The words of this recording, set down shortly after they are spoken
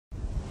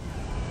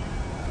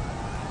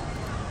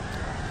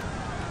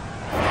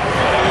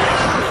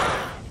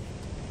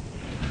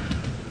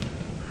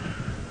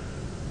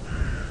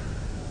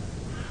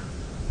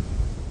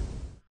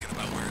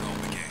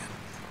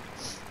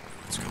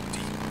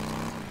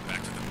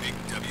Big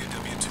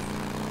WW2.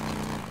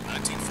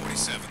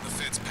 1947, the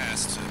feds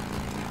passed,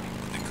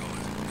 what they call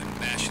it, the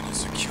National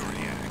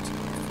Security Act.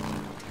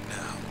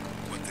 Now,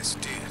 what this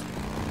did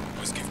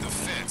was give the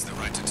feds the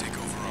right to take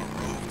over our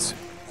roads,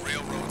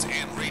 railroads,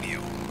 and radio.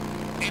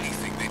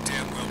 Anything they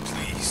damn well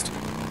pleased.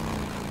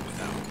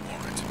 Without a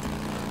warrant.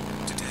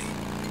 Today,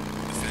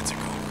 the feds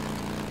are gone.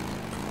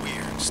 But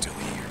we're still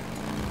here.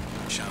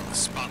 Shining the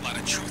spotlight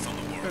of truth on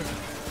the world.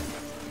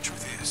 The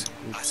truth is,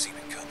 I seen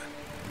it coming.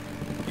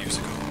 Years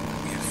ago,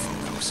 we had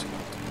photos.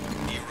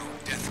 Hero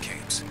death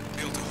camps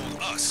built to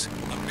hold us,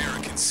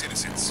 American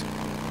citizens.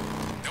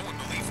 No one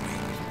believed me.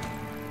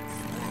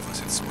 If more of us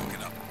had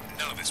spoken up,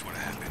 none of this would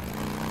have happened.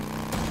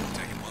 I'll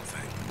tell you one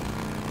thing.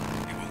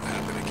 It won't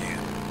happen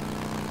again.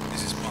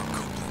 This is Mark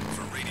Copeland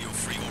for Radio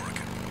Free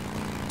Oregon.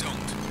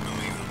 Don't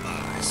believe the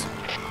lies.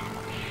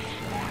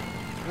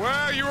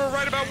 Well, you were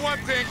right about one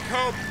thing,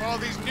 Cope. All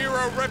these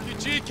Nero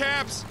refugee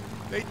camps,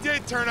 they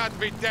did turn out to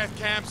be death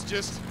camps,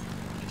 just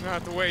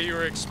not the way you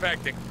were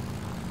expecting.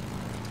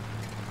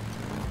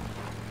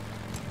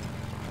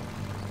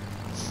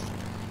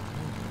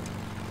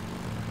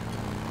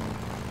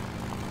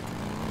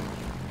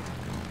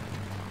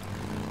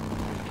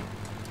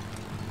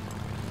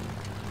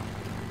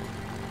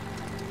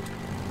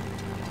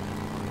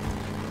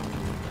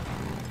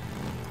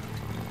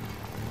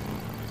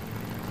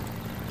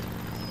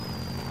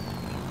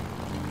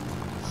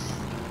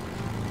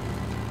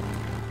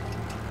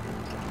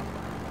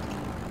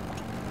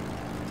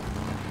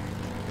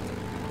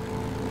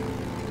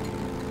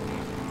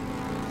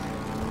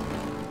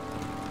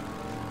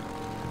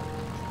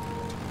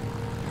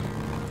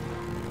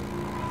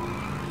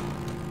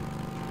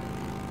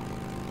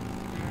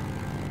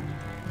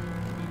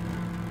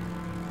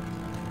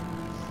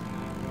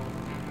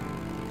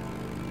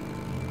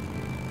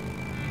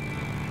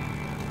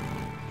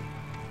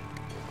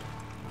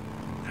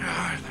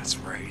 That's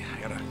right.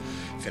 I gotta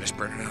finish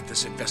burning out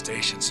this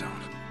infestation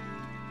zone.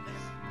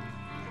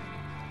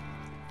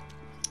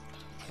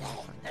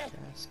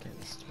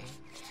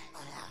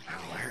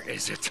 Where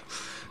is it?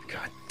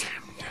 God damn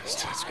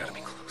dust. It's gotta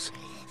be close.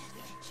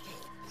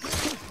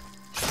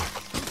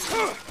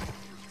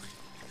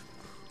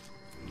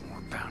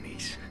 More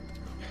bounties.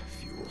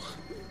 Fuel.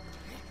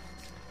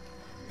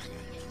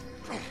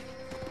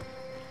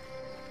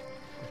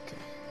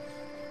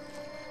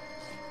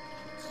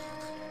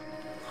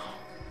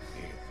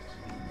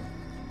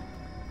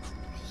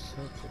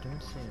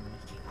 Don't see me.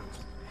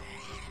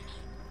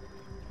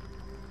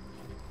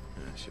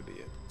 That should be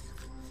it.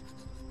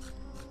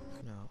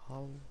 Now,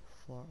 how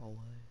far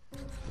away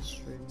is the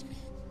street?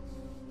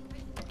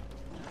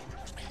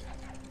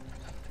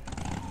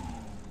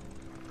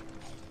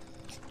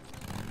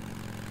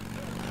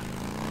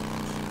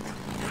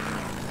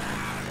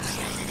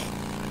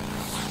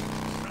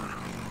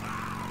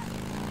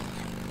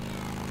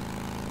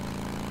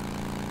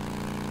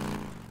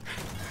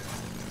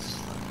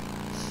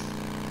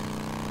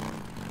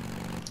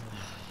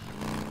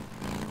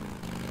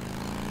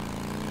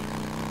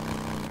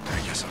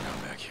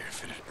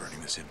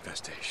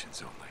 Infestation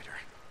zone later.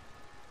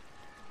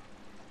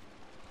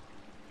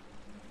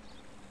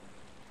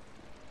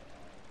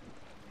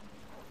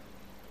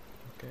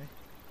 Okay.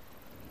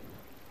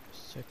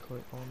 Just check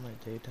out all my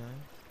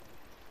daytime.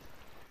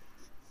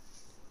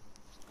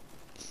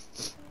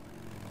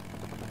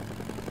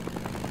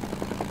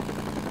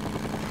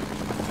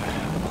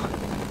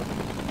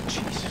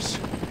 Jesus.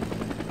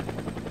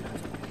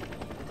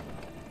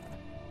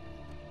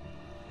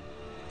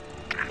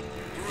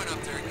 You went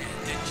up there again,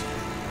 didn't you?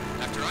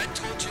 After I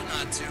told you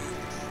not to.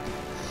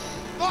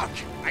 Look!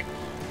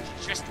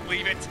 Just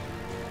leave it.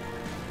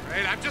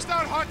 Right, I'm just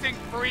out hunting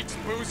for each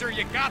boozer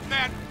you got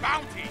that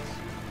bounties.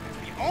 That's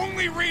the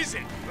only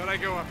reason that I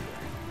go up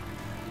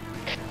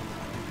there.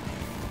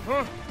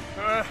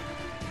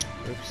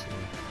 Oopsie.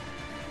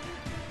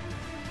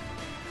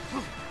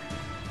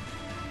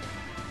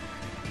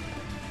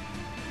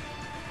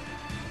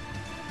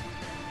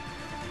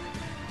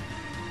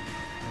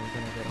 Are we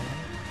gonna get on it?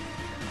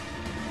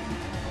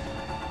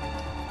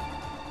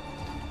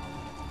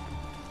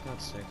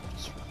 God's sake,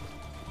 let's run.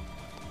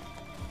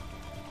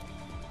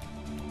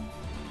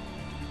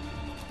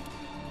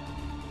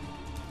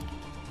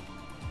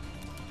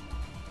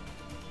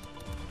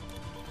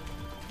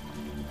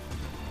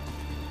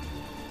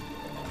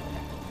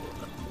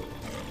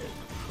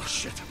 Oh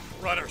shit,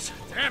 rudders,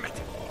 damn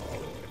it!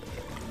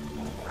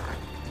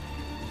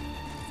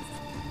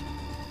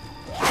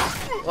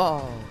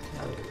 Oh,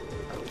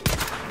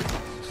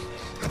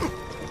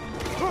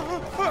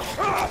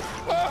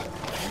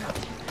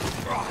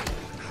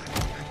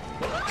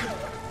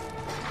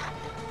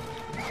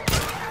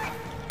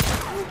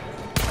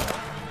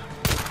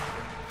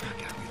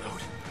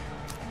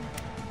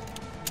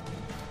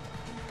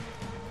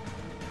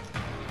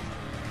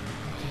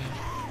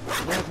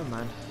 never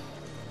mind.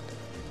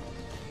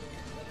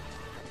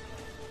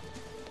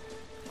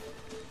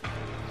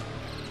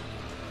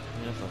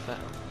 If I fail,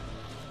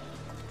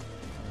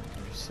 I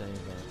can just say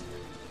that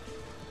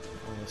I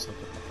always look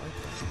at the light.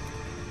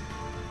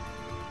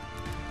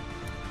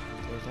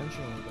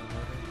 eventually it'll get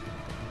harder.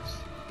 Because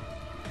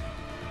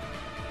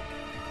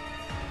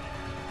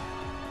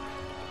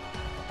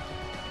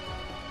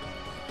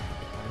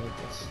I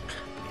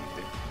need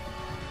this.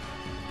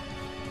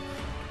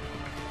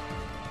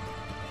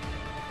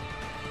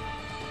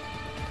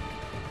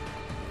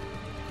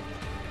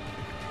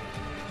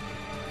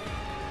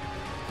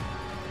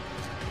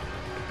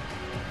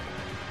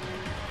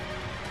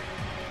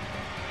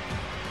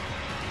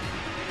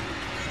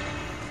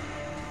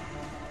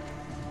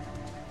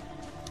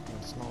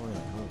 It's not really a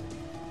movie.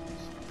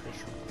 It's a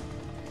picture.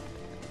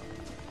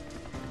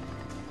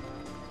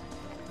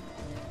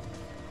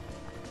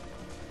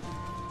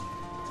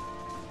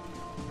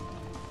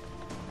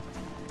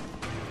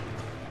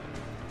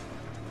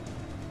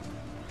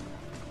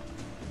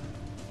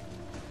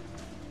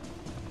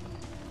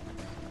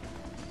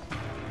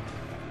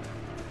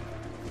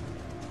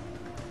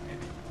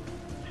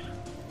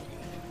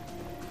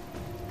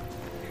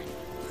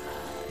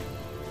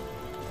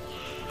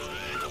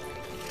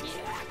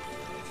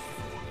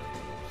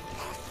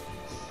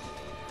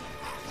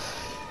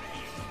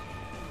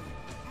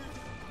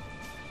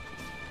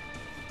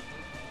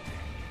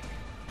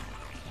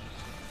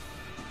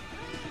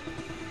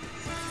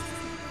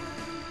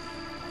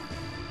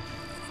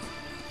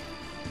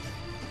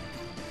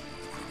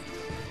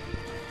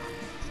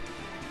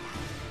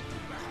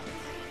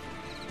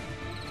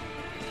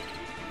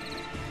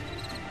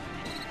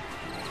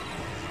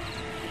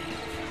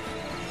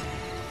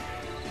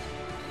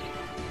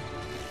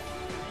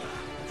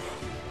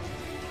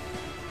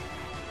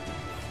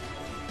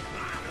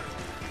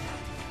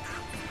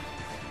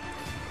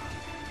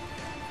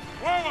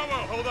 Whoa,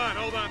 hold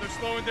on, they're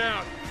slowing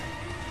down.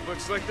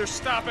 Looks like they're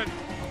stopping.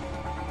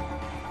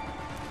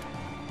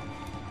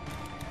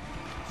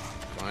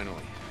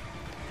 Finally.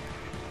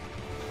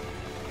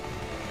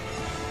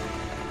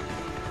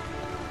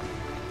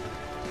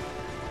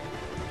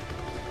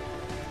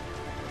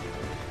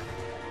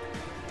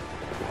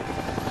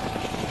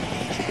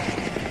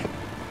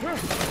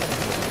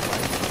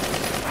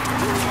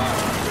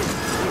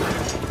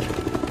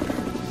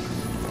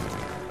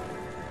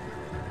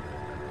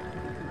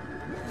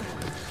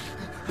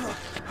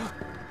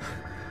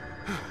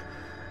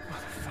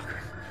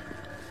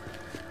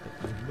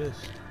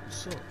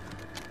 So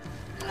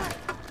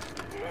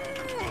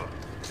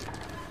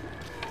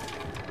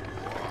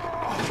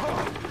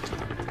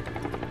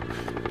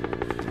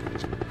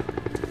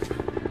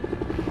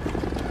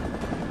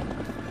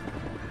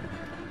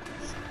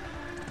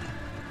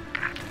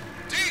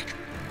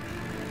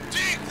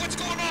Deke, what's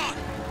going on?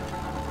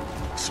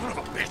 Son of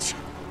a bitch.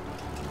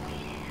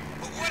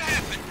 What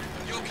happened?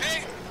 You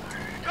okay?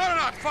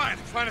 No, fine.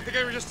 I think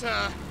they were just,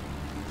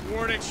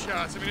 warning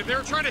shots. I mean, if they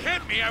were trying to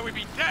hit me, I would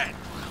be dead.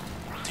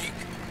 Deke,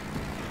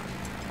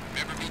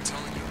 remember me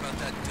telling you about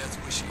that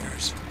death wish of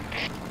yours?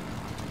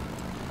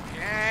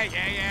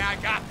 Yeah, I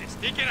got this.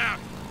 Deke it out.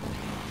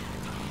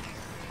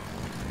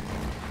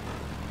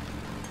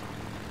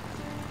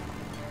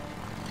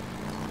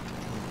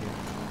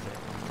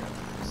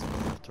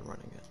 to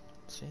running it.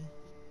 See?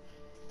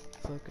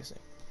 Focusing.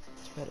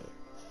 It's better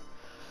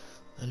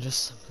than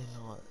just simply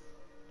not.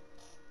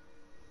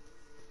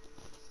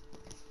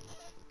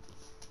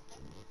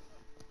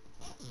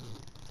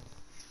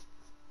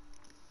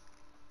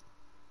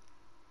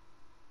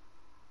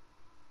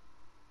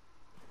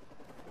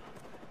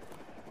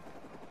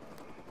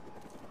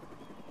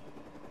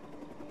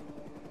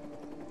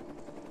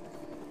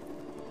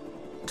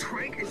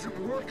 Trank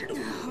isn't working.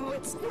 Oh,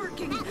 it's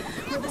working.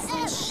 Will this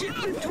little shit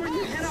you've torn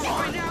your head off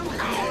by now?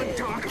 Oh,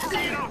 Doc,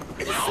 stand up!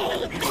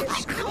 Son of a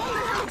bitch, calm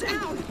the hell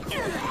down!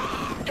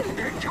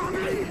 They're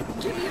coming!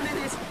 Give me a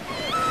minute.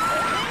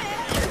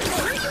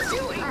 What are you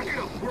doing? Back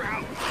up, we're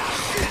out.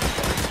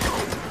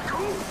 Go!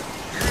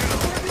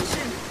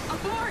 Formation,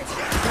 abort! Go!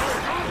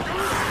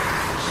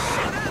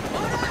 Shut up,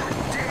 order!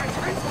 Damn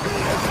it!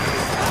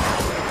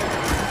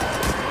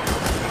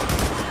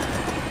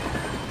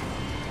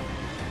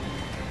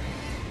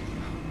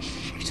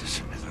 Jesus,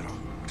 I thought I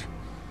worked.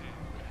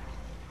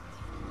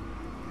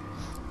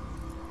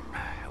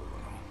 Hello.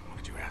 What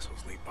did you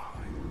assholes leave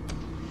behind?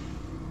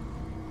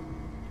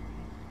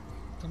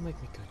 Don't make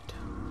me go down.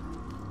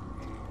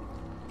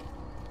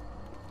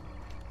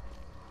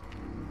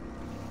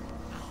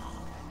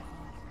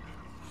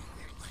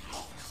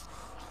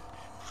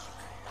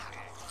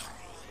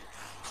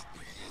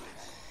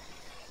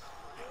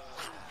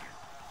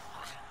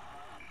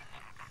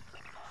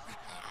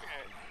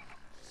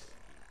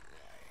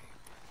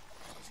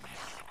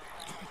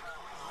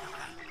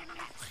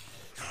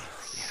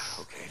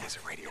 Okay, there's a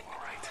radio, all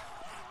right.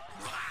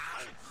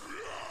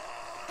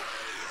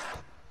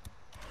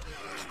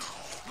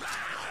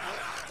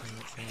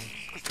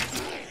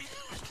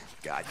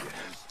 Got you.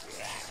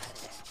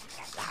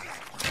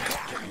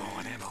 Get low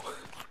on ammo.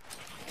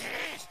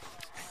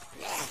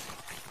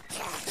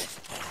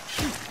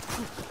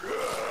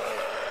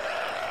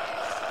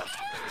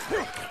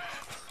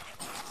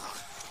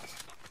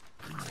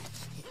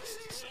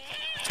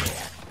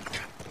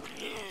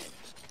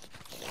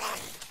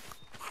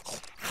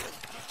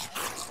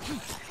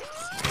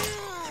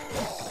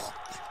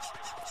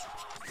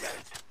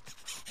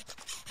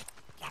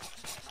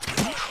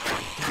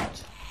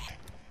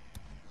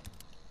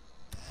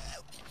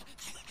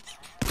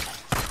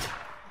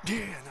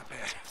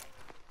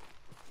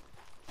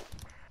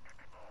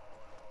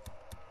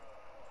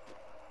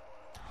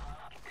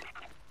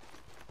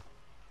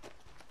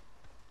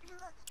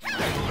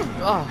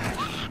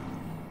 Oh,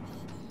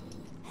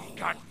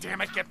 God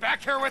damn it, get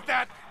back here with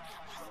that!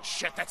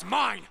 Shit, that's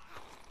mine!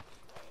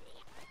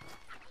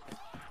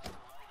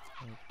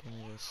 give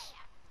me this.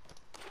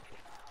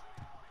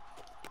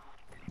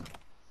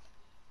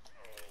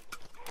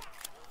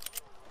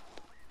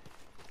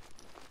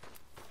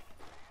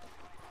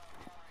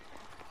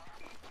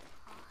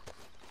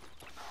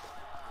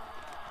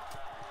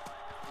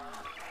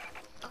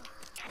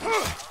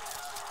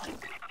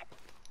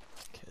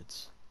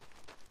 Kids.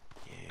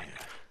 Yeah.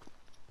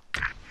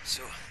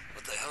 So,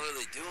 what the hell are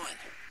they doing?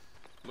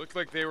 Looked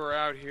like they were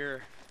out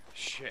here,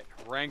 shit,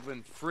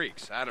 wrangling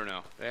freaks. I don't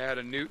know. They had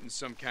a newt and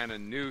some kind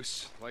of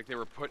noose, like they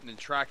were putting a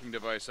tracking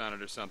device on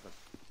it or something.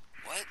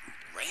 What?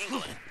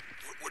 Wrangling?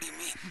 What do you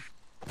mean?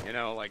 You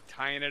know, like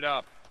tying it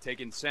up,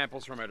 taking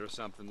samples from it or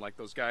something, like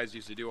those guys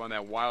used to do on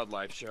that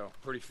wildlife show.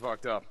 Pretty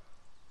fucked up.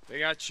 They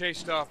got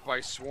chased off by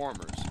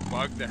swarmers,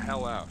 bugged the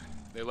hell out.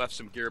 They left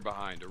some gear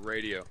behind, a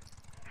radio.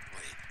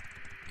 Wait,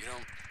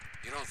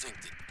 you don't think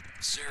that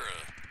Sarah...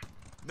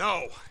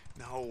 No,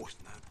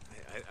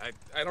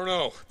 I don't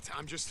know.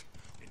 I'm just,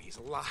 and he's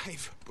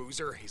alive.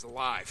 Boozer, he's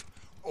alive.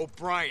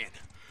 O'Brien,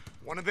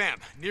 one of them,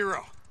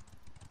 Nero.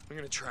 I'm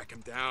gonna track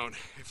him down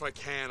if I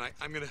can.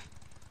 I'm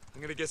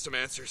gonna get some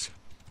answers.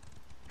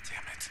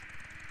 Damn it.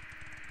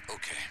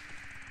 Okay.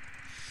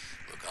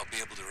 Look, I'll be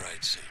able to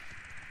ride soon.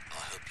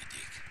 I'll help you,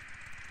 Deke.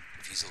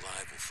 If he's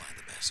alive, we'll find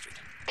the bastard.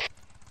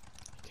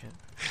 Can't.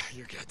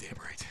 You're goddamn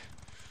right.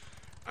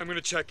 I'm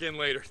gonna check in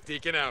later.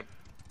 Deacon out.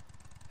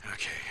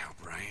 Okay,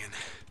 O'Brien.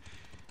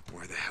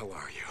 Where the hell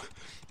are you?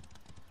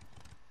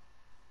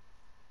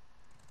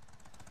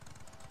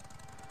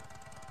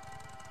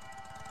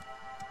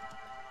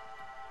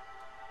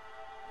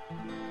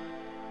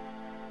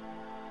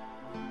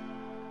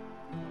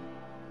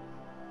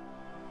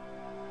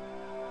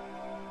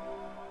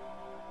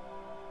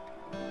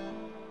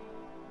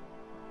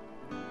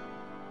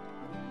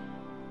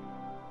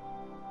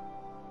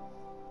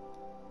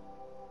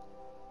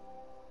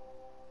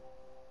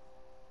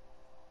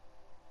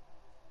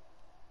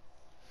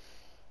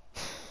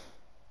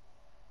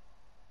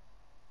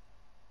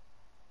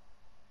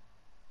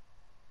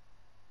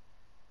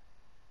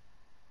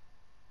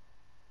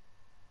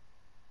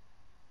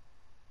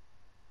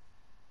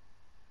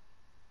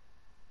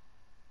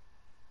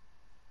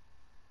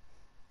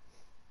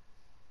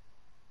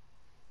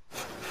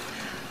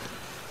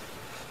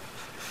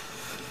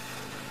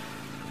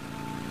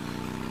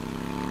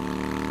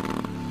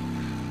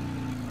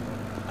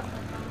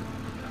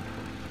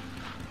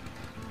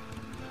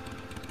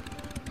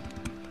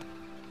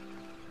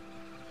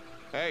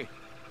 Hey.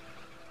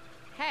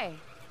 Hey.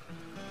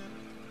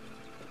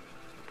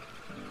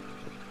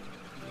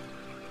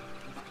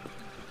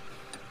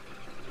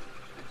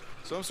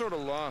 So I'm sort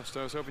of lost.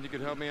 I was hoping you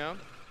could help me out.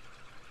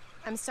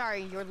 I'm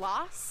sorry, you're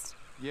lost?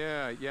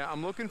 Yeah,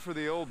 I'm looking for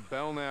the old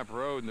Belknap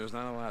Road, and there's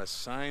not a lot of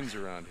signs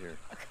around here.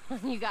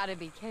 You gotta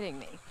be kidding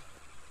me.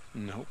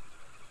 Nope.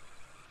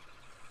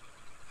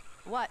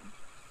 What?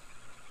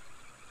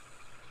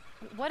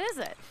 What is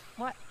it?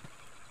 What?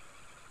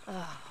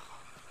 Oh.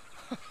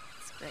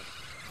 It's great.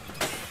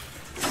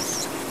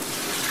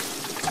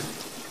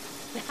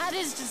 That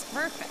is just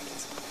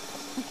perfect.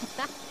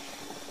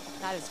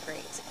 That is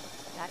great.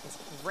 That is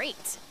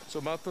great. So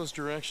about those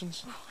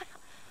directions?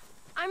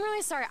 I'm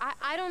really sorry.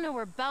 I don't know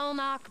where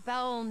Belknap,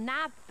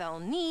 Belknap,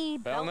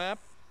 Belknap,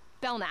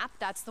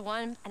 that's the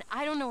one. And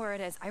I don't know where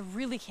it is. I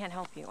really can't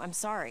help you. I'm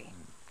sorry.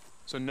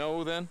 So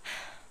no, then?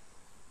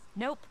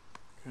 Nope.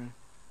 Okay.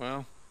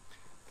 Well,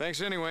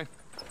 thanks anyway.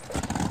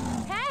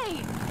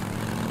 Hey!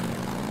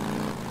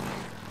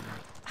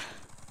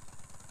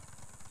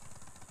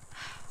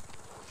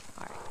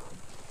 All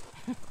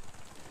right.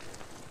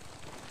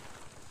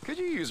 Could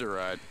you use a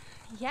ride?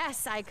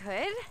 Yes, I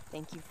could.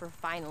 Thank you for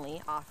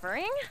finally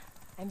offering.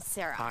 I'm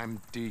Sarah.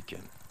 I'm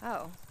Deacon.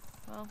 Oh,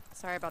 well,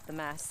 sorry about the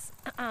mess.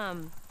 I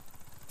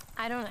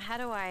don't know, how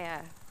do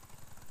I,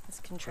 this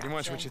contraption. Pretty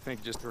much what you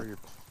think, just throw your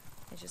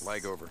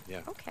leg over,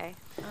 yeah. Okay,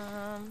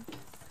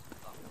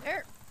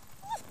 there.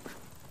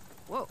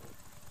 Whoa.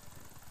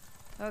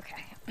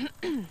 Okay.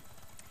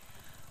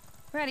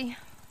 Ready.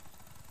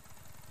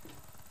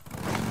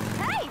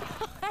 Hey!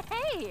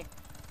 Hey!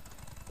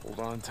 Hold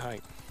on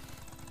tight.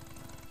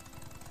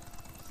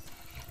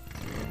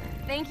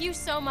 Thank you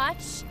so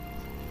much.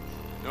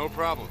 No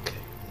problem.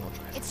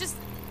 It's just,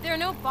 there are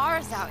no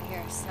bars out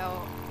here,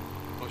 so...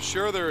 Well,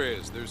 sure there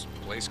is. There's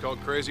a place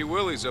called Crazy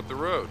Willie's up the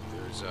road.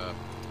 There's,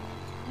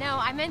 No,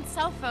 I meant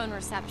cell phone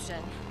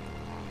reception.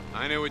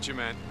 I knew what you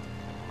meant.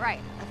 Right,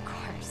 of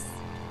course.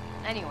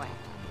 Anyway.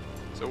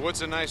 So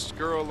what's a nice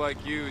girl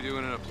like you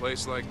doing in a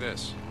place like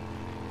this?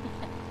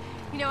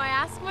 You know, I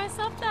ask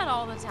myself that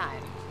all the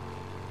time.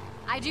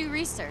 I do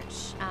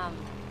research.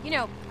 You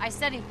know, I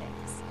study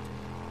things.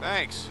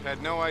 Thanks.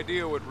 Had no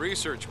idea what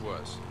research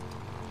was.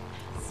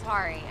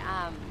 Sorry,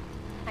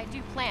 I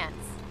do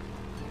plants.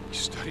 You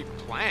study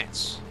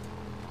plants?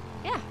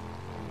 Yeah.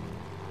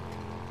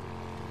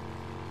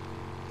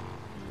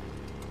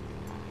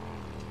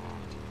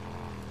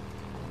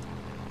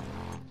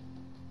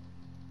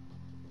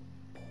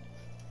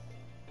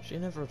 She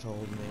never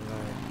told me,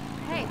 right?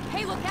 Hey,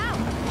 hey, look out!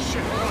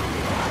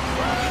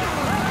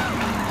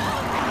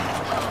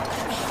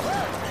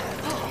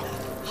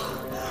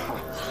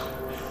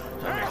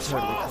 I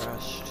totally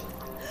crashed.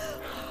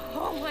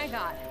 Oh my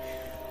god.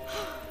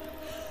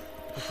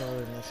 If I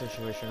were in that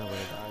situation, I would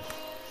have died.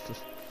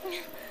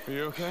 Are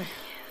you okay?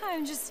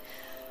 I'm just...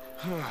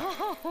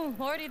 Oh,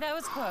 Lordy, that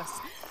was close.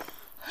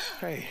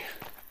 Hey.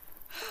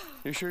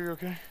 You sure you're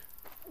okay?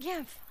 Yeah,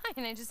 I'm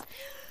fine. I just...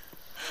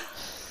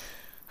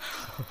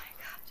 Oh my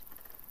god.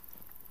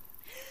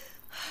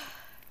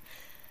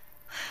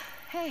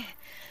 Hey.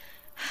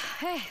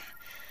 Hey.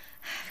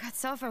 I've got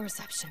cell phone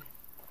reception.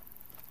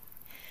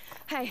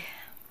 Hey.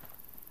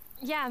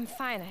 Yeah, I'm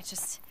fine. I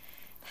just...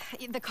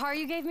 The car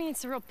you gave me,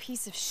 it's a real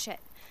piece of shit.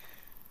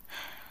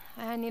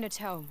 I need a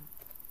tow.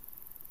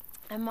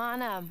 I'm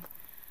on, I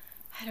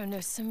don't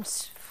know,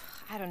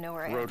 I don't know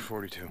where I am. Road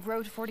 42.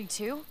 Road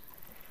 42?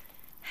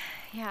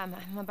 Yeah,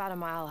 I'm about a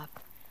mile up.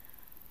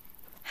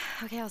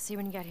 Okay, I'll see you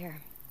when you get here.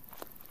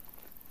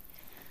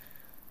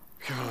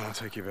 Come on, I'll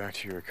take you back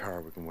to your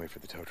car. We can wait for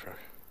the tow truck.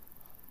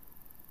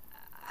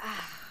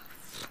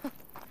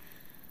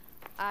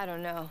 I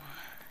don't know.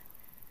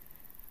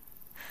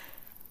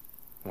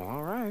 Well,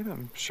 all right.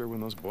 I'm sure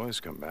when those boys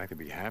come back, they'd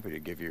be happy to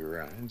give you a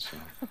ride, so...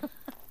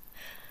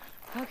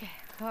 Okay,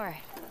 all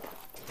right.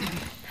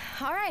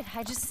 All right,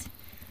 I just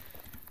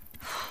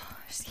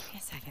give me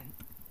a second.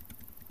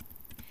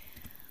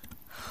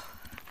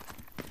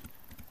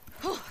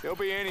 They'll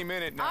be any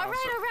minute now. All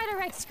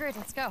right, screw it,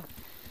 let's go.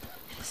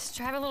 Just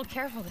drive a little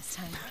careful this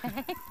time,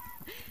 okay?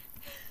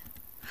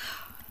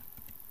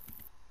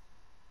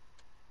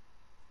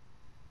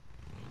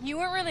 You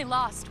weren't really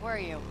lost, were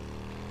you?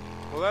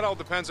 Well, that all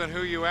depends on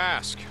who you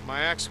ask.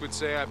 My ex would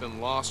say I've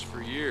been lost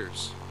for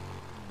years.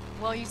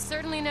 Well, you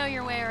certainly know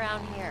your way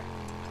around here.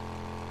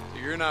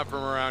 You're not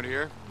from around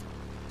here.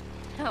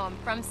 No, I'm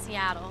from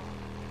Seattle.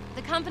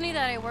 The company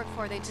that I work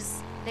for,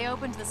 they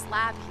opened this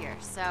lab here,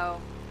 so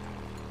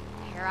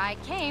here I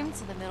came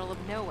to the middle of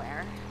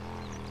nowhere.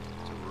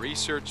 To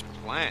research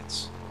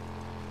plants.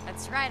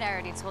 That's right, I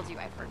already told you,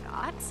 I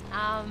forgot.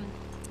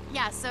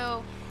 Yeah,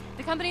 so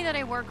the company that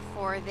I work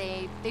for,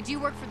 they do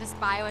work for this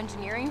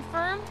bioengineering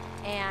firm,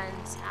 and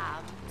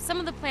some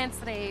of the plants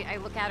that I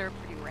look at are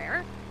pretty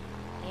rare,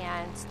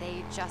 and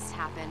they just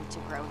happen to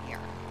grow here.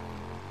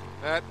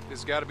 That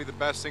has got to be the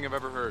best thing I've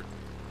ever heard.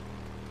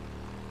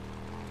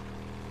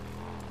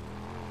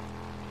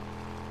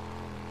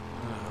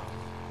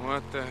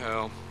 What the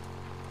hell?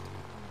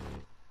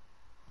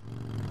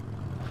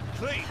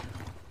 Clete,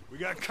 we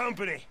got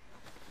company.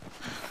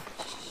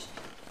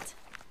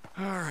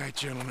 All right,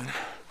 gentlemen.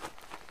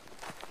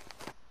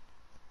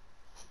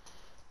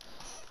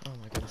 Oh, am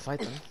I gonna fight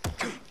them?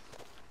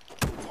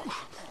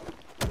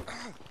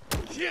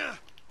 Yeah.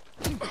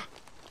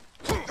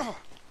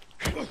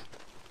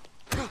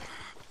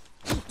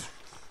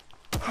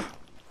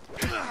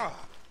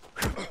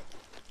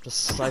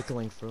 Just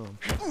cycling through them.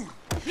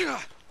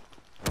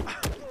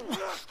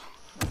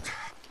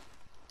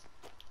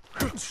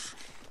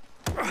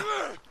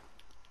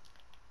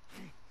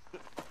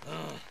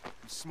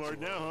 Smart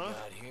now, huh?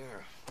 Out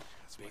here.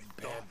 Big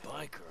bad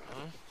biker,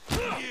 huh?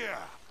 Yeah.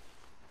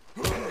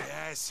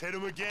 Yes, hit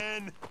him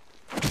again.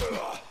 How you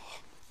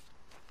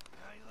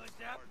like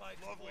that,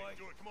 biker Lovely. boy?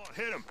 Do it. Come on,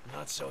 hit him.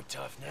 Not so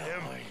tough now,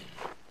 Him. are you?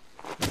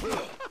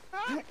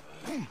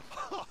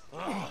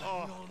 You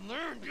don't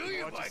learn, do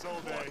you, Watch us biker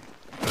all boy? day.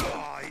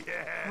 Oh,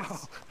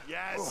 yes.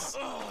 Yes.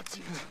 Oh, I'll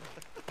teach him.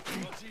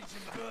 I'll teach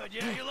him good.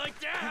 Yeah, you like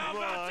that? How Come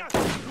about on. that?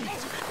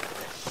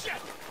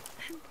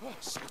 Oh,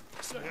 shit!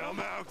 Oh, Yeah, I'm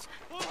out.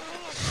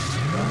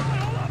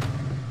 Hold up!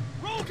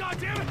 Roll,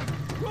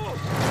 goddammit! Roll!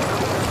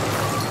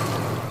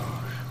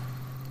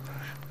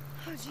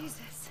 Oh,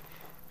 Jesus.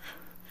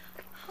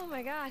 Oh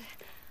my God.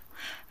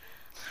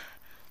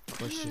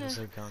 Wish she was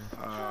a gun.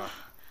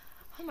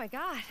 Oh my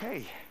God.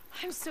 Hey.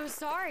 I'm so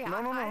sorry.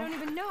 No. I don't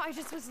even know. I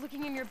just was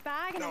looking in your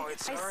bag and No, I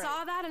it's all right.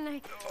 saw that and I...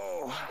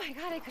 Oh. Oh my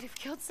God, I could have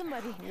killed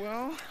somebody.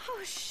 Well,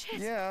 Oh, shit.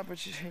 yeah,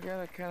 but you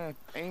gotta kind of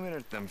aim it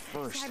at them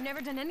first. I've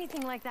never done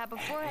anything like that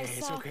before. Hey,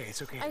 it's okay,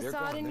 it's okay. I They're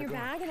saw it gone, in your they're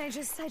gone. bag and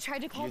I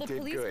tried to call You the did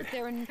police, good. but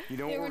there were You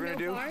know what there we're were gonna no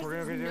do? bars, We're there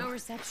gonna was do? no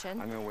reception.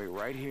 I'm gonna wait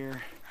right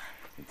here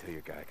until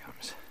your guy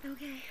comes.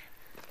 Okay.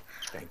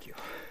 Thank you.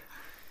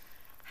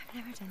 I've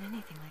never done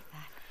anything like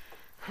that.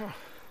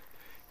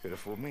 Could have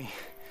fooled me.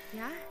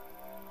 Yeah?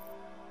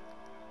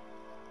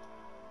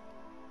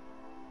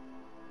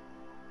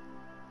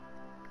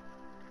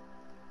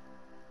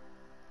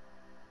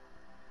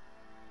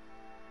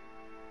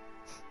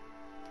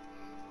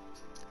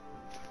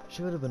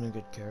 She would have been a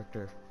good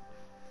character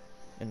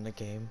in the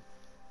game.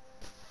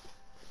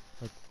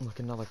 Like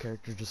another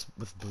character just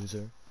with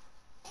Boozer.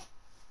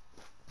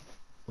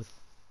 With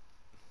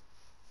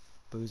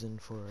boozing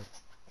for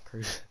a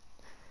cruise.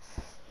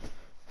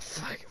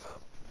 I give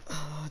up.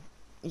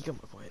 You got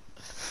my point.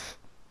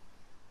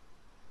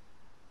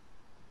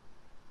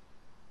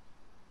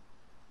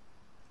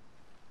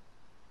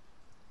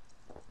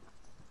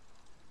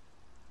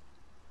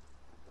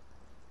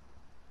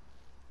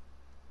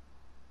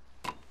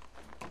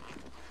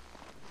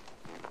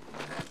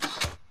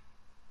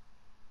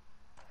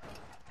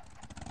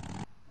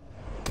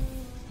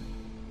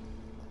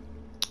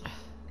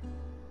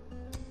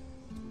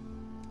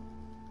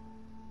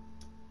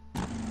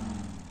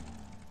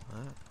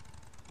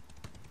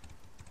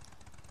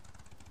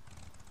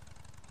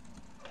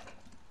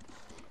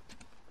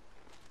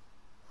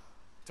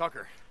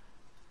 Tucker.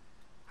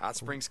 Hot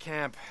Springs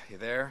Camp, you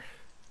there?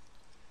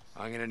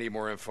 I'm gonna need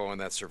more info on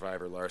that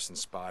survivor Larson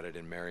spotted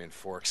in Marion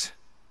Forks.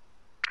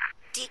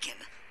 Deacon,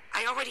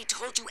 I already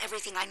told you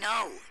everything I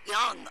know.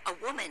 Young, a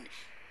woman.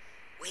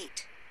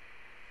 Wait.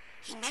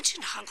 He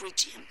mentioned Hungry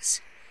Jim's.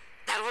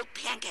 That old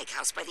pancake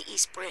house by the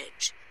East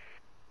Bridge.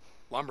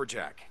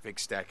 Lumberjack. Big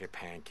stack of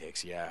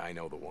pancakes. Yeah, I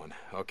know the one.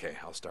 Okay,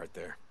 I'll start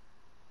there.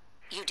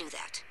 You do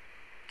that.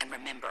 And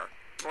remember,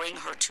 bring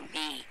her to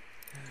me.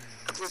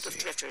 A group of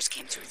drifters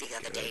came through the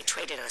other day,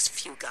 traded us a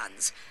few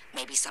guns.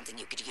 Maybe something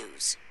you could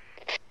use.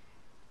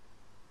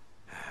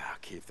 I'll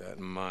keep that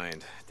in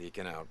mind.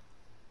 Deacon out.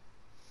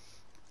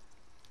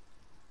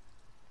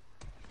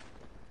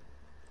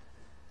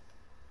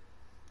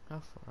 How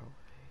far away?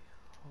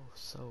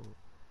 Oh,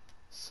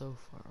 so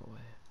far away.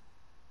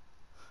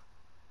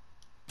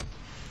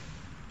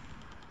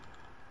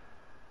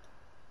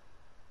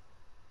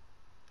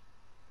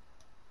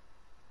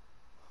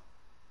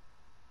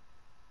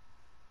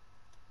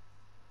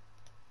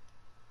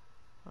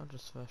 I'll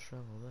just fast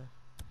travel there.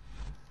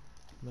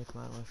 Make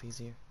my life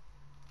easier.